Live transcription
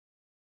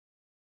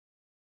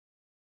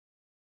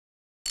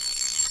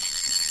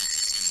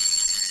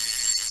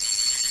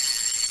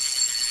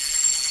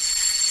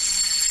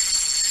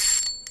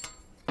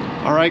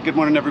right, good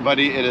morning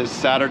everybody. It is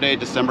Saturday,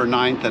 December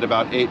 9th at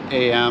about 8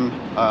 a.m.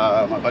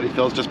 My buddy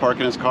Phil's just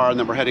parking his car and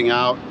then we're heading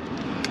out.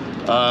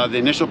 The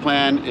initial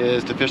plan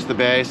is to fish the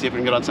bay, see if we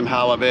can get on some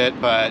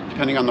halibut, but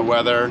depending on the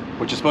weather,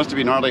 which is supposed to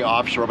be gnarly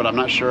offshore, but I'm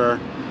not sure.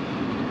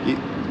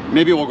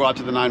 Maybe we'll go out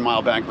to the 9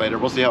 Mile bank later.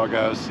 We'll see how it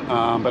goes.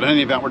 But in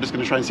any event, we're just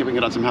gonna try and see if we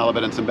can get on some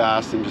halibut and some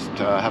bass and just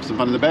have some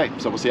fun in the bay.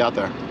 So we'll see you out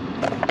there.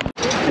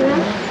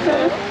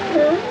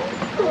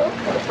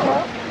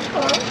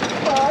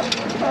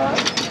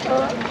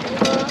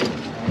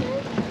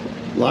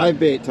 Live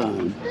bait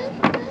time.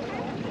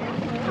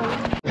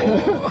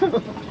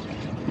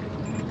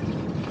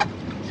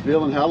 It's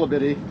feeling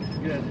halibut-y.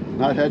 Good.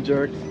 Not head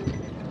jerked.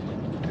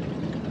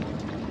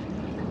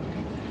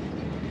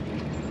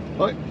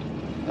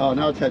 Oh,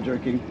 now it's head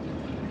jerking.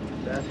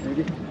 Bass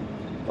maybe?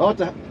 Oh,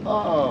 it's a,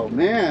 oh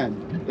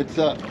man. It's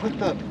a, what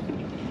the?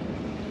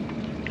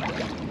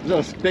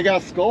 It's a big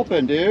ass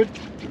sculpin, dude.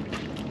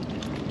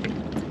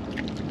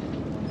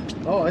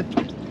 Oh,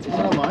 it's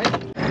not mine.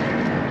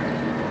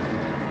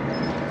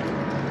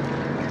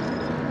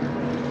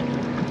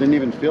 Didn't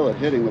even feel it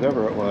hitting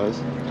whatever it was.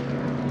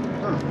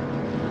 Huh.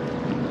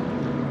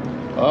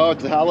 Oh,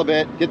 it's a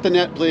halibut. Get the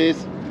net,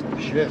 please. Oh,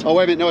 shit. Oh,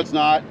 wait a minute. No, it's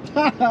not.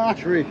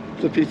 Tree.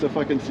 It's a piece of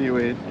fucking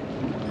seaweed.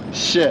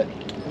 Shit. I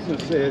was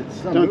gonna say,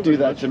 it's not Don't do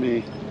that much. to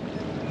me.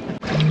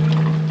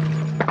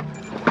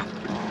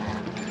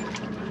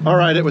 All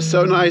right, it was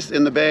so nice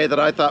in the bay that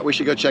I thought we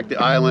should go check the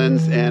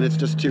islands, and it's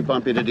just too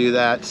bumpy to do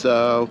that.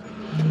 So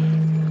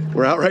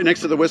we're out right next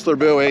to the Whistler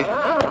buoy.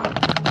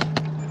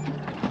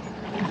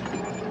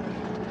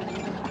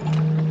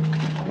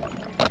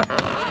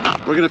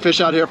 We're gonna fish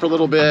out here for a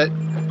little bit,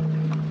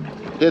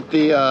 hit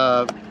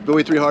the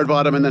buoy 3 hard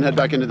bottom, and then head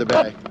back into the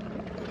bay.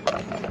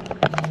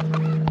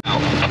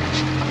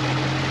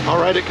 All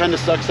right, it kind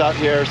of sucks out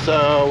here,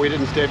 so we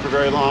didn't stay for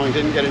very long,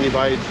 didn't get any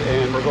bites,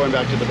 and we're going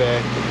back to the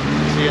bay.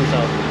 See you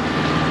inside.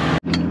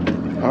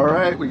 All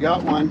right, we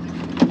got one.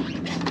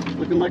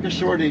 Looking like a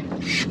shorty.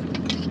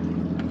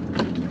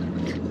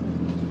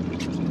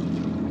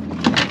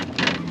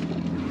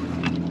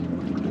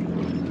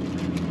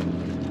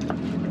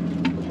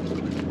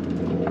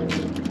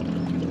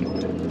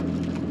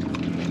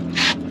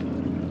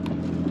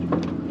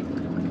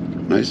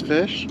 Nice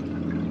fish.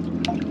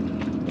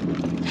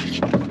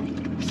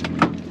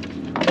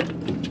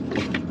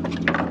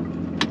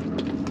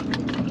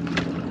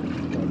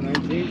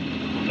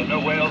 So no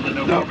whales and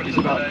no porpoise He's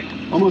in the about bay?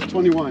 almost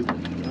 21.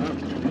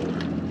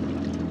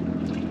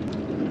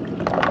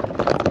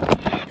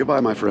 Goodbye,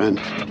 my friend.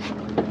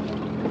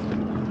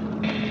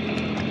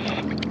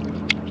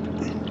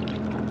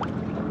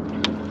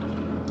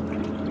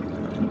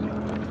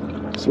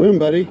 Swim,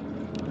 buddy.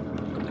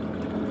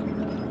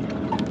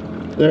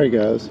 There he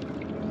goes.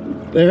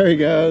 There he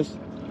goes.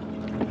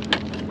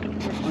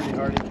 Pretty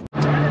hardy.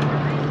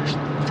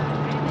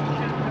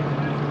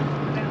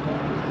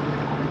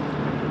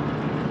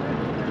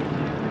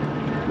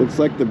 Looks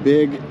like the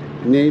big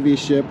Navy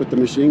ship with the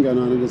machine gun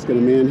on it is going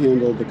to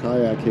manhandle the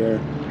kayak here.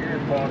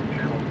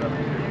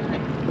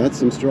 That's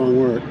some strong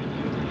work.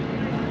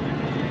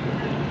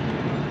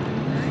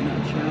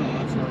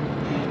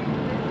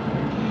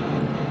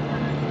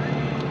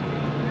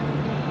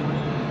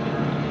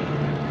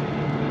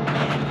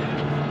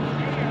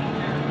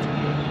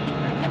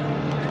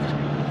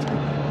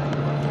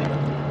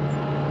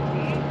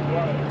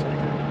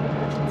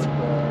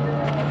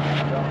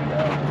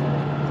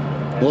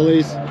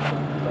 Bullies.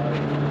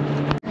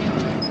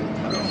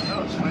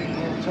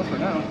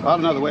 I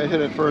don't know, the way I hit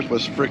it first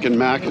was freaking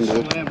macking,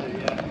 dude.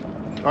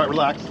 All right,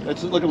 relax.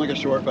 It's looking like a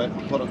short, but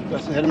hold on.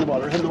 That's the head in the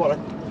water, head in the water.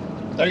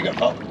 There you go.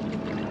 Oh.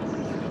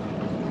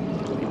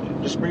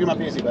 Just bring him up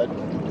easy, bud.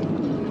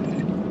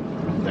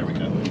 There we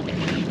go.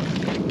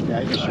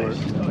 Yeah, he's short.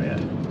 Oh, yeah.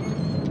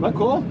 But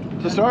cool.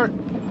 To start.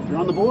 You're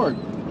on the board.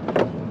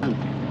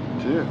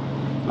 1, 2.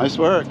 Nice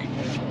work.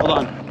 Hold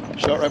on.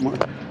 Show it right more.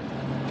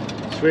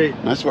 Sweet.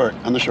 Nice work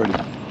on the shorty.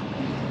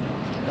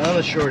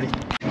 Another shorty.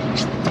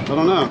 I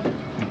don't know.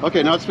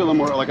 Okay, now it's feeling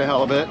more like a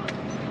halibut.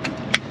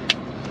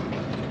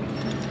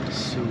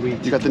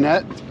 Sweet. You got the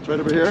net? It's right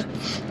over here.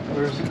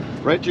 Where is it?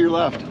 Right to your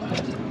left.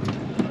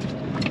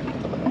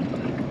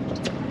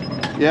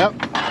 Yep.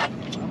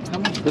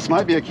 This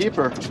might be a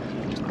keeper.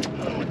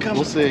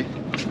 We'll see.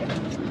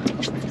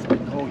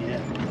 Oh,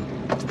 yeah.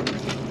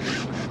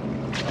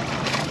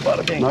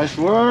 Bada bing. Nice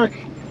work.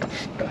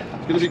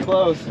 It's gonna be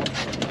close.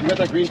 You got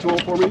that green tool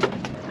for me?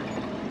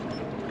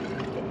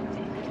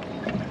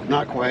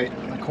 Not quite.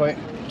 Not quite.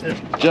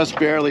 Just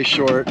barely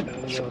short.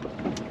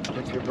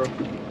 Thank you, bro.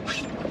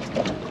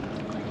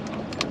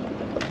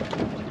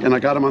 And I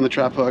got him on the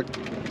trap hook.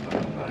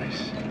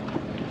 Nice.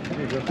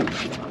 There you go.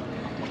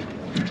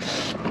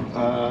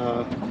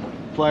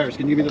 Pliers.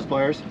 Can you give me those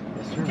pliers?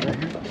 Yes, sir. Right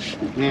here.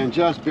 Man,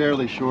 just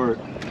barely short.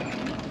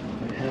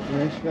 Half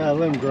an inch. Gotta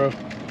let him grow.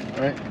 All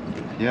right.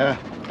 Yeah.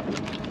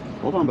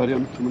 Hold on, buddy.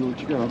 I'm gonna let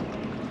you go.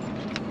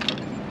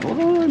 Hold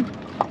on.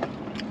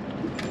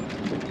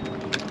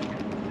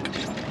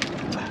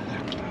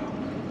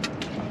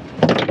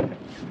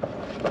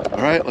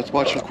 All right, let's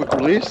watch a quick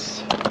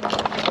release.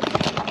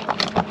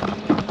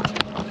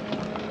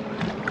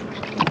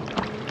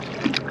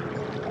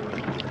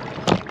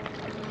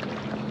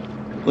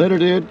 Later,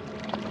 dude.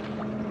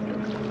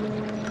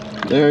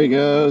 There he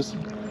goes.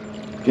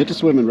 Get to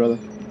swimming, brother.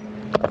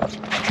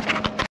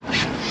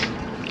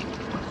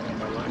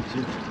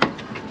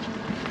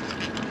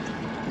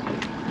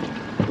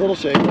 Little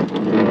shake.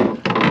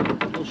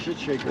 Little shit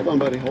shaker. Hold on,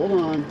 buddy. Hold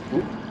on.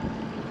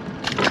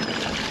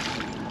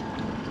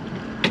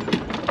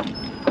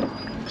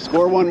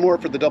 Score one more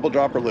for the double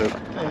dropper loop.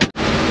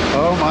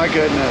 Oh my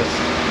goodness.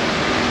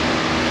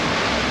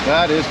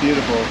 That is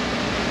beautiful.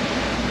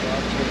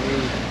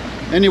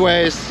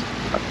 Anyways,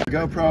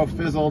 GoPro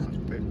fizzled,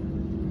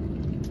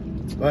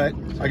 but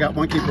I got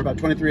one keeper about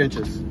 23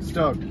 inches.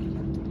 Stoked.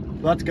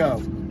 Let's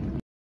go.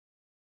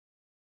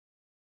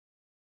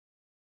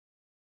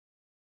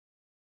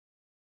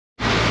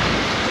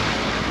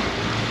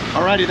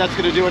 Alrighty, that's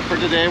gonna do it for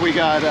today. We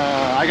got,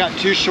 I got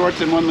 2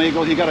 shorts and 1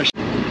 legal. He got a.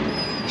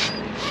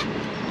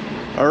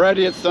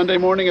 Alrighty, it's Sunday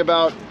morning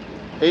about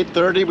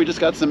 8:30. We just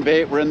got some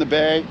bait. We're in the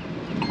bay.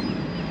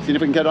 Seeing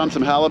if we can get on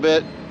some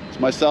halibut. It's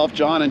myself,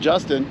 John, and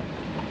Justin.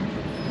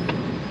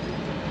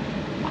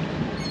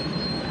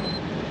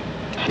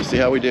 We'll see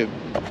how we do.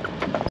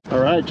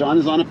 Alright, John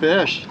is on a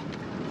fish.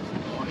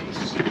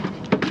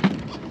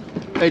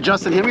 Hey,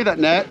 Justin, hand me that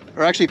net.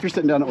 Or actually, if you're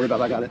sitting down, don't worry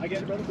about it. I got it. I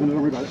get it, brother. No,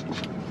 don't worry about it.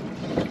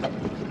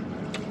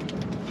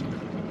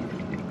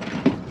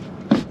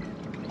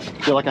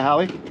 Feel like a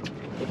Hallie?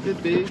 It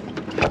could be.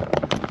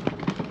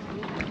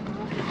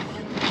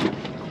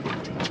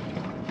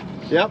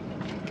 Yep.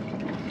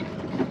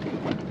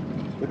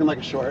 Looking like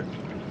a short.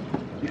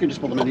 You can just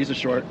pull them in. He's a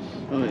short.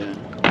 Oh yeah.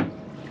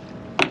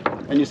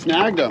 And you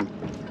snagged him.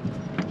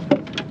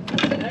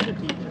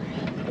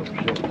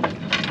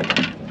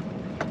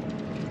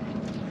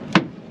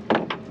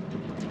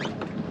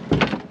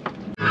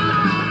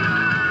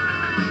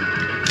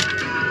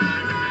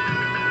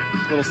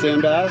 Little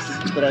sand bass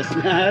that I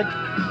snagged.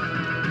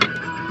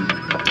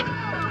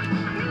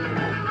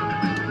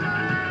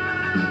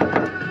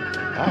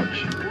 Ouch.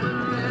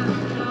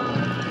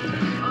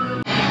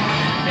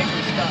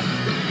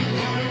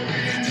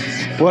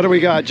 What do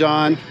we got,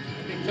 John?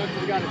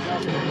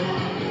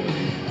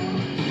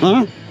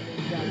 Huh?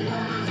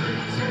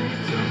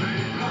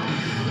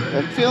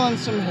 I'm feeling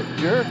some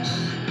jerks.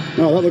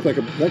 No, that looked like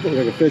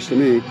a fish to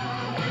me.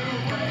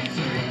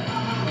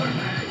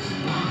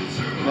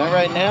 Not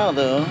right now,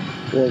 though.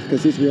 Well,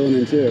 because he's reeling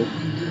in too.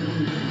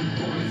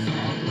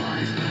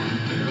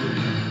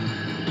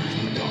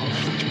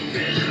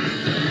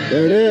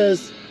 There it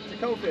is. It's a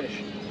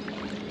co-fish.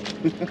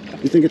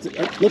 You think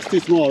it looks too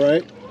small,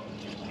 right?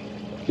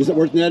 Is it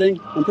worth netting?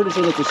 I'm pretty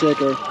sure that's a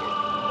shaker.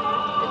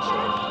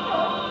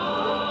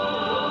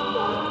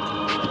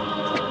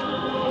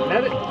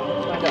 Net it.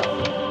 Find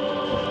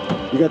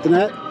out. You got the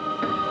net?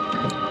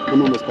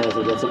 I'm almost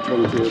positive that's not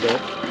 22 though.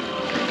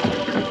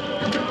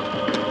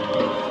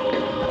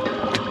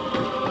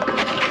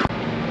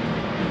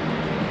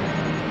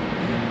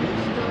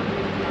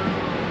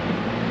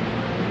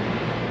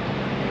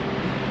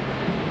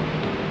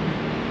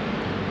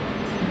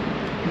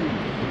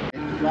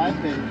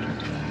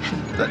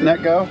 That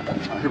net go?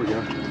 Oh, here we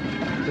go.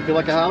 Does it feel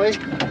like a Hallie? I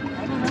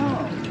don't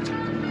know.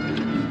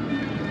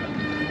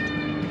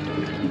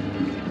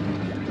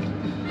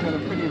 Got a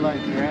pretty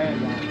light drag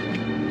on it.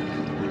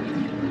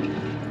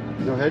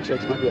 No head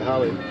shakes, might be a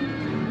Hallie.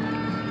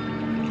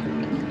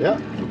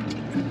 Yep.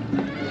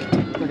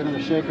 Looks like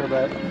another shaker,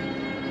 but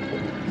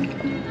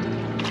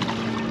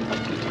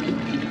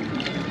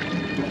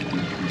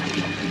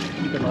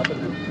keep him up and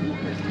then.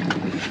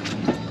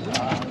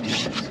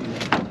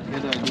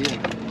 Good idea.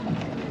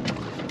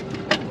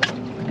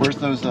 Where's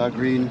those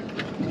green?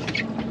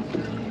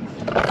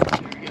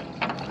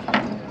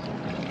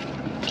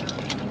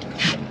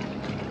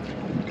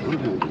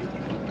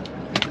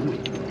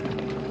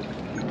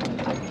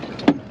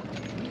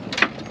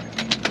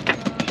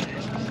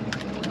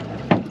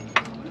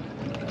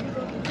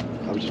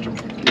 I was just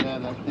Yeah,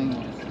 that thing.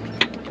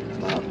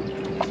 stop.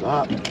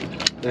 Stop.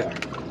 There.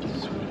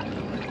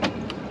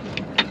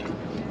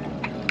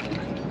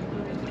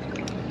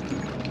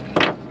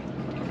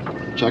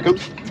 Check them.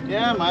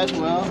 Yeah, might as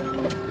well.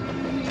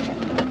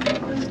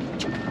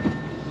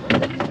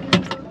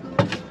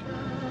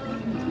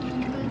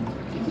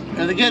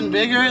 Are they getting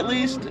bigger at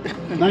least?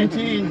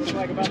 19.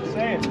 Like about the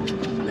same.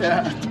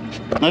 Yeah.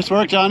 Nice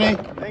work, Johnny.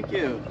 Thank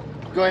you.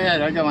 Go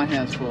ahead, I got my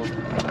hands full.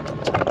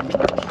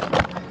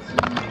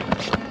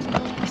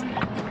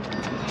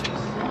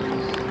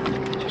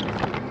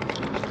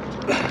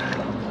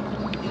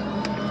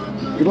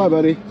 Goodbye,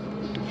 buddy.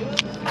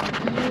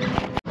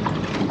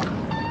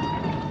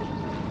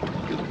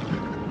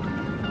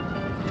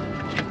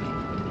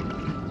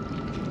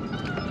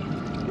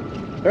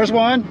 There's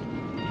one.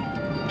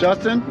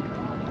 Justin.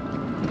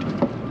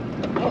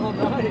 Oh,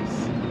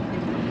 nice.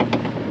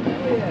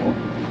 Oh, yeah.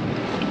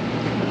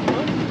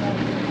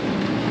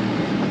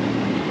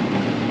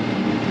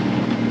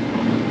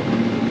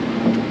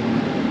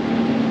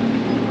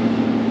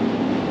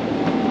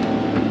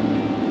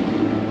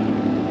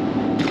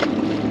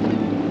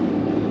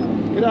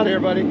 Get out of here,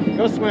 buddy.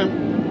 Go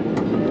swim.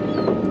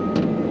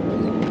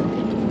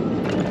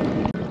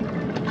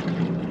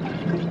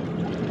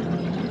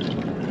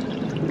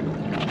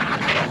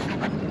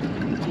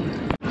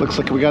 Looks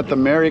like we got the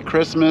Merry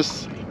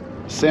Christmas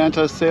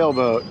Santa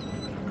sailboat.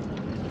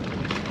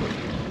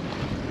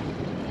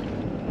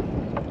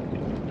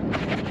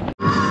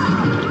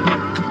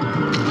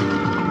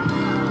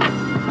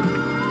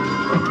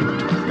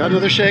 Got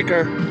another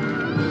shaker.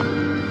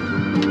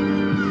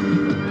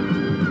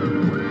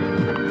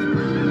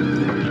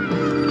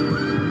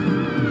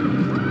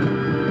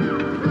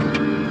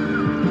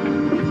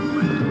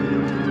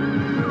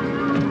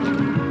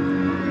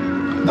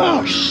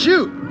 Oh,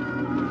 shoot!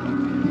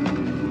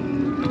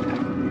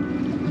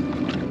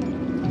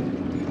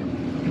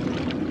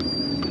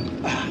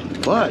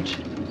 Fudge.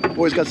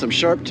 Boy's got some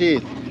sharp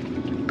teeth.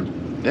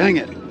 Dang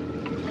it.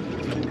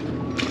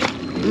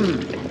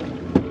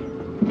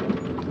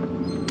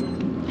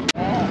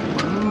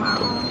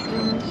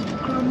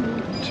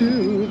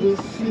 To the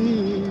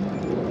sea.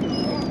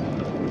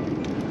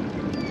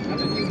 How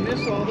did you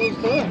miss all those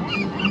hooks?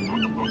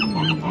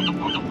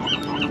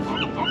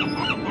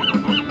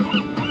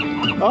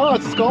 Oh,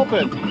 it's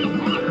Sculpin.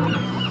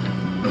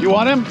 You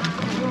want him?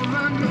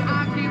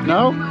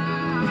 No?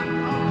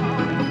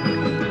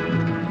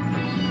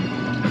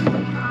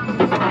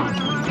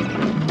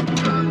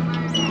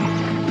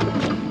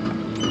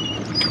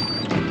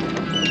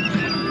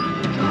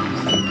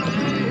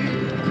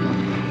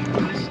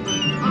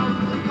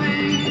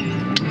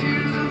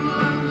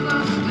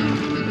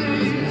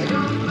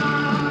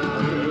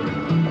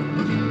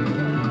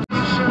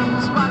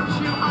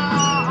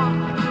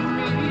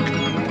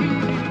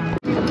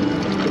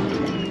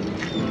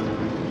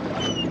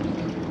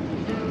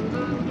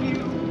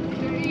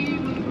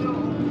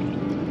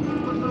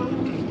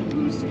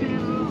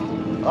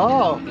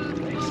 Oh,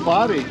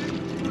 spotty.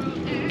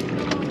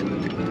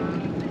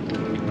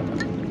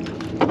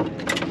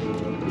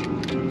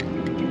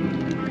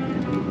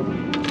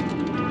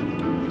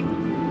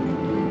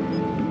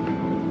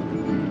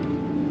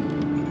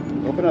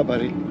 Open up,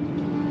 buddy.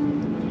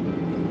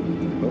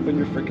 Open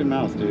your freaking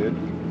mouth, dude.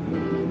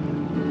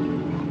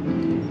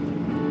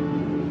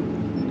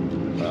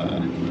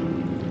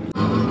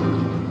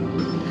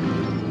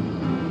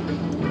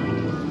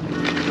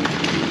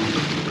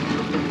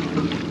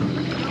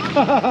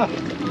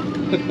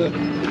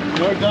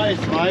 More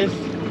dice, mice.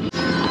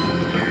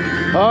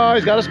 Oh,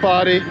 he's got a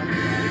spotty.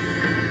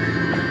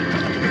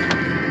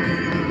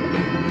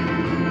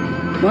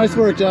 Nice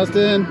work,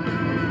 Justin.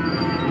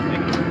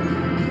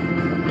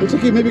 Looks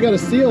like he maybe got a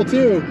seal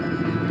too.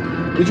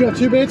 Did you have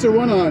two baits or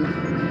one on?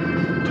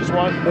 Just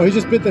one. Oh, he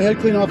just bit the head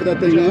clean off of that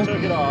thing, Just huh?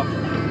 took it off.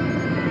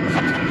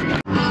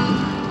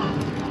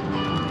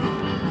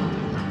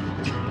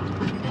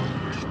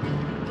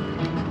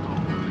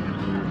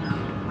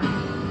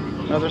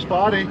 Another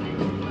spotty.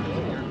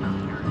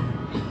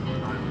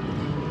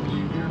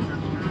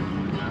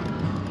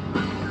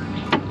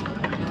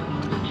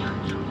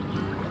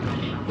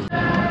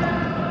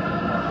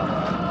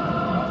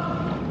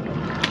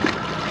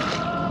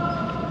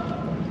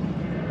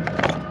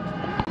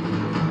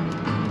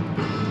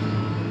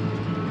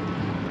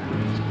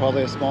 It's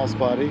probably a small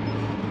spotty.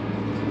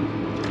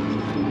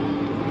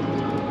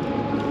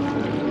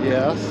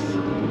 Yes.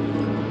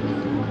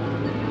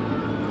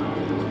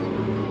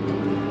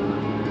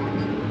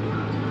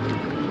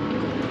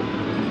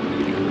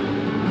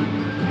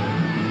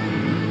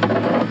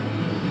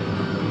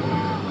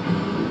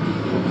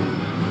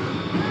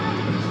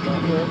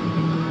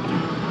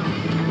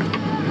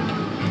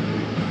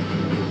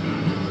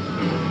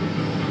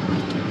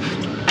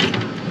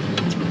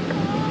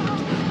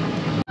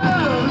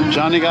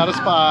 Johnny got a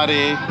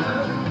spotty.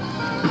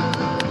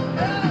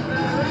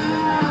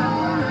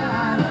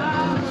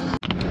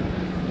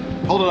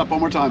 Hold it up one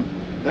more time.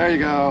 There you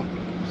go.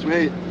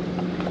 Sweet.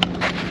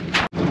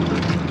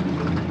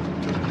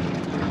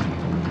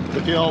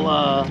 You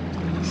feel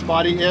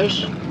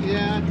spotty-ish?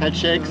 Yeah. Head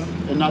shakes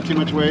and not too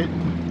much weight?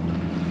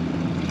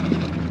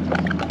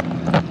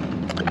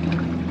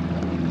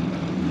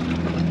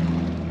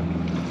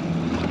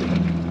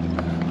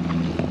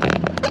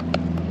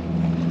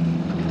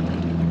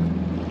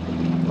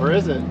 Or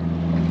is it?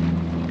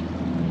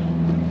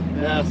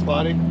 Yeah,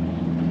 spotty.